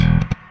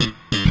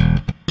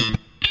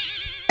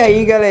E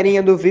aí,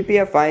 galerinha do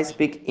VPFI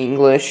Speak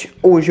English,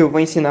 hoje eu vou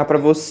ensinar para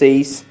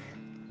vocês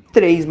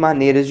 3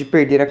 maneiras de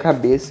perder a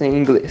cabeça em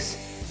inglês.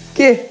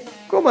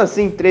 Como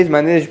assim 3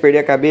 maneiras de perder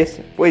a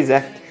cabeça? Pois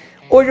é,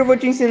 hoje eu vou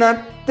te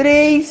ensinar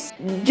 3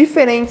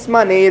 diferentes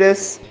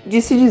maneiras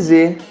de se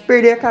dizer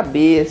perder a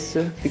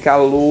cabeça, ficar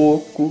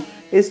louco,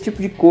 esse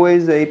tipo de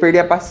coisa, e perder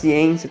a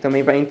paciência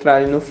também vai entrar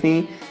ali no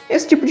fim.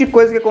 Esse tipo de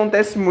coisa que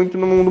acontece muito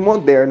no mundo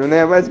moderno,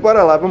 né? Mas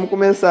bora lá, vamos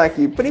começar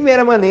aqui.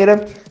 Primeira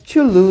maneira,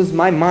 to lose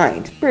my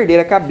mind, perder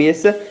a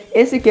cabeça.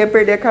 Esse aqui é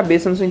perder a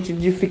cabeça no sentido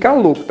de ficar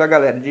louco, tá,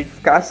 galera? De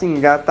ficar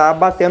assim, já tá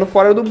batendo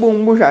fora do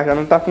bumbo já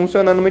não tá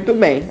funcionando muito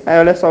bem. Aí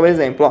olha só o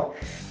exemplo,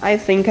 ó. I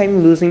think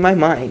I'm losing my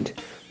mind.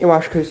 Eu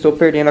acho que eu estou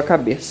perdendo a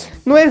cabeça.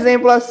 No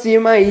exemplo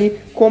acima aí,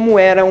 como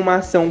era uma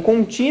ação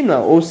contínua,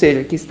 ou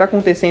seja, que está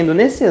acontecendo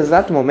nesse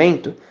exato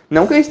momento,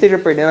 não que eu esteja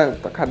perdendo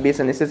a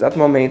cabeça nesse exato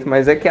momento,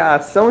 mas é que a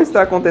ação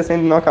está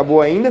acontecendo e não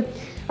acabou ainda,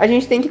 a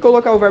gente tem que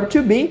colocar o verbo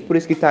to be, por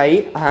isso que está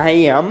aí,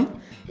 I am,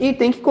 e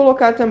tem que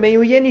colocar também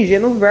o ing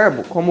no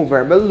verbo, como o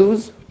verbo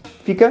lose,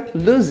 fica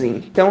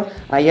losing. Então,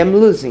 I am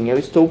losing, eu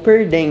estou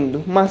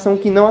perdendo, uma ação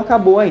que não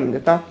acabou ainda,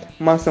 tá?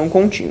 Uma ação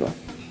contínua.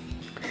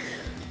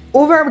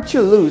 O verbo to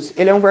lose,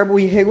 ele é um verbo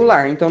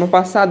irregular, então no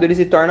passado ele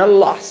se torna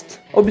lost.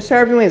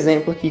 Observe um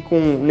exemplo aqui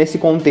nesse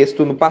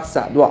contexto no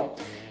passado, ó.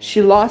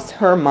 She lost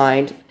her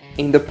mind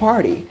in the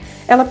party.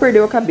 Ela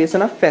perdeu a cabeça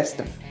na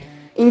festa.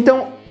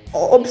 Então,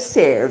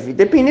 observe,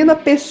 dependendo da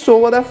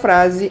pessoa da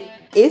frase,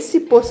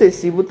 esse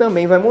possessivo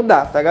também vai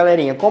mudar, tá,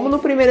 galerinha? Como no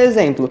primeiro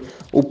exemplo,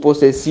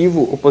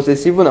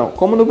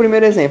 como no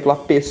primeiro exemplo, a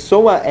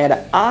pessoa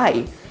era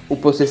I, o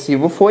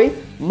possessivo foi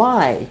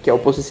my, que é o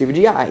possessivo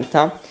de I,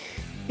 tá?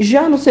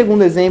 Já no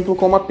segundo exemplo,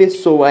 como a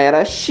pessoa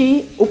era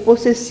she, o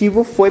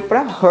possessivo foi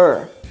para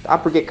her, tá?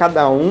 Porque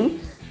cada um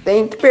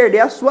tem que perder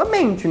a sua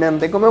mente, né? Não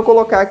tem como eu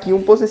colocar aqui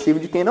um possessivo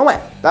de quem não é,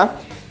 tá?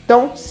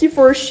 Então, se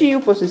for she,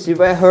 o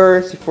possessivo é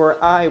her, se for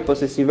I, o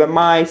possessivo é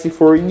my, se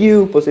for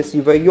you, o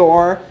possessivo é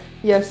your,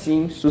 e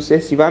assim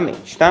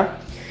sucessivamente, tá?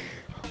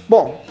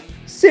 Bom,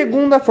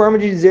 segunda forma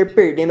de dizer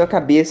perdendo a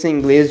cabeça em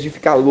inglês, de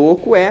ficar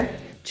louco, é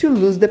to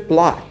lose the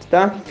plot,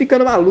 tá?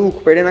 Ficando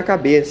maluco, perdendo a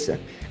cabeça.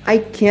 I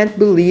can't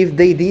believe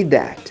they did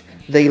that.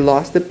 They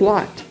lost the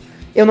plot.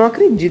 Eu não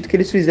acredito que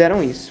eles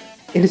fizeram isso.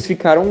 Eles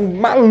ficaram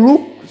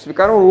malucos,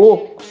 ficaram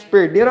loucos,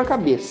 perderam a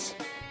cabeça.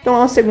 Então é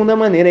uma segunda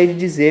maneira aí de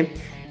dizer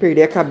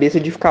perder a cabeça,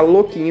 de ficar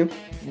louquinho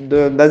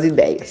das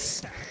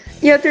ideias.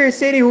 E a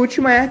terceira e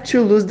última é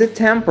to lose the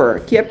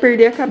temper, que é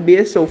perder a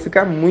cabeça ou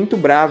ficar muito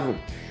bravo.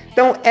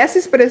 Então essa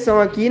expressão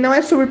aqui não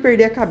é sobre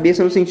perder a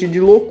cabeça no sentido de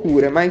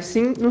loucura, mas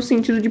sim no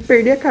sentido de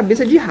perder a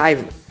cabeça de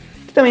raiva.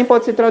 Que também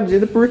pode ser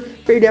traduzido por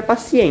perder a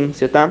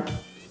paciência, tá?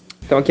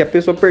 Então aqui a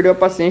pessoa perdeu a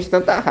paciência de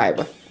tanta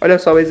raiva. Olha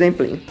só o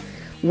exemplinho.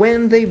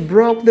 When they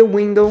broke the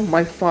window,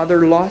 my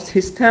father lost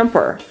his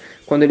temper.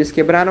 Quando eles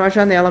quebraram a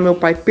janela, meu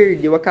pai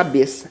perdeu a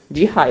cabeça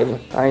de raiva,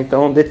 tá?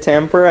 Então the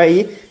temper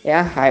aí é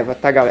a raiva,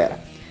 tá, galera?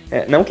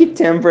 Não que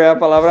temper é a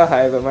palavra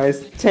raiva,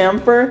 mas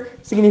temper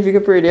significa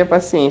perder a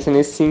paciência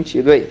nesse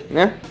sentido aí,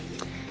 né?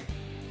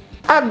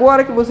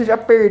 Agora que você já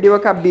perdeu a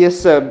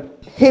cabeça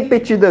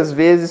repetidas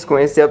vezes com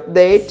esse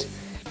update,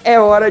 é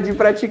hora de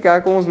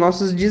praticar com os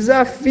nossos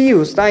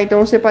desafios, tá? Então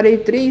eu separei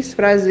 3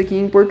 frases aqui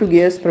em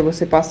português para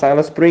você passar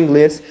elas para o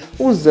inglês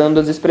usando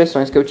as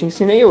expressões que eu te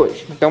ensinei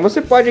hoje. Então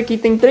você pode aqui,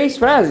 tem 3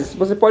 frases,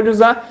 você pode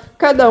usar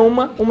cada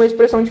uma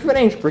expressão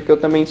diferente, porque eu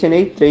também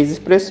ensinei 3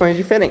 expressões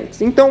diferentes.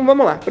 Então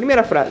vamos lá,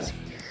 primeira frase.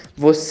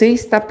 Você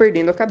está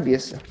perdendo a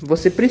cabeça,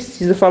 você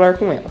precisa falar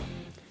com ela.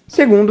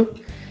 Segundo,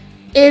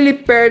 ele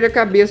perde a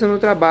cabeça no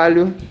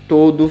trabalho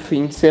todo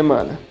fim de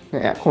semana.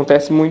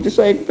 Acontece muito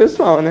isso aí com o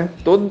pessoal, né?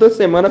 Toda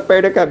semana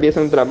perde a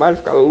cabeça no trabalho,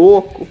 fica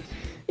louco.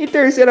 E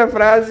terceira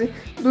frase,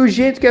 do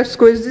jeito que as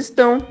coisas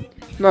estão,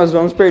 nós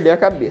vamos perder a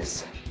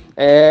cabeça.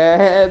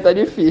 Tá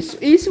difícil.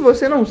 E se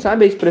você não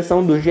sabe a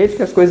expressão do jeito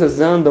que as coisas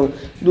andam,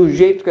 do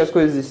jeito que as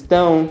coisas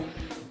estão,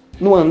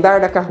 no andar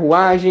da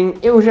carruagem,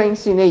 eu já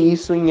ensinei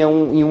isso em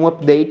um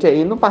update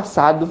aí no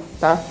passado,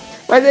 tá?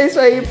 Mas é isso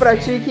aí,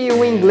 pratique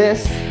o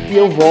inglês e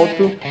eu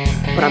volto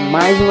para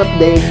mais um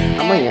update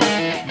amanhã.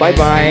 Bye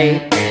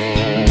bye!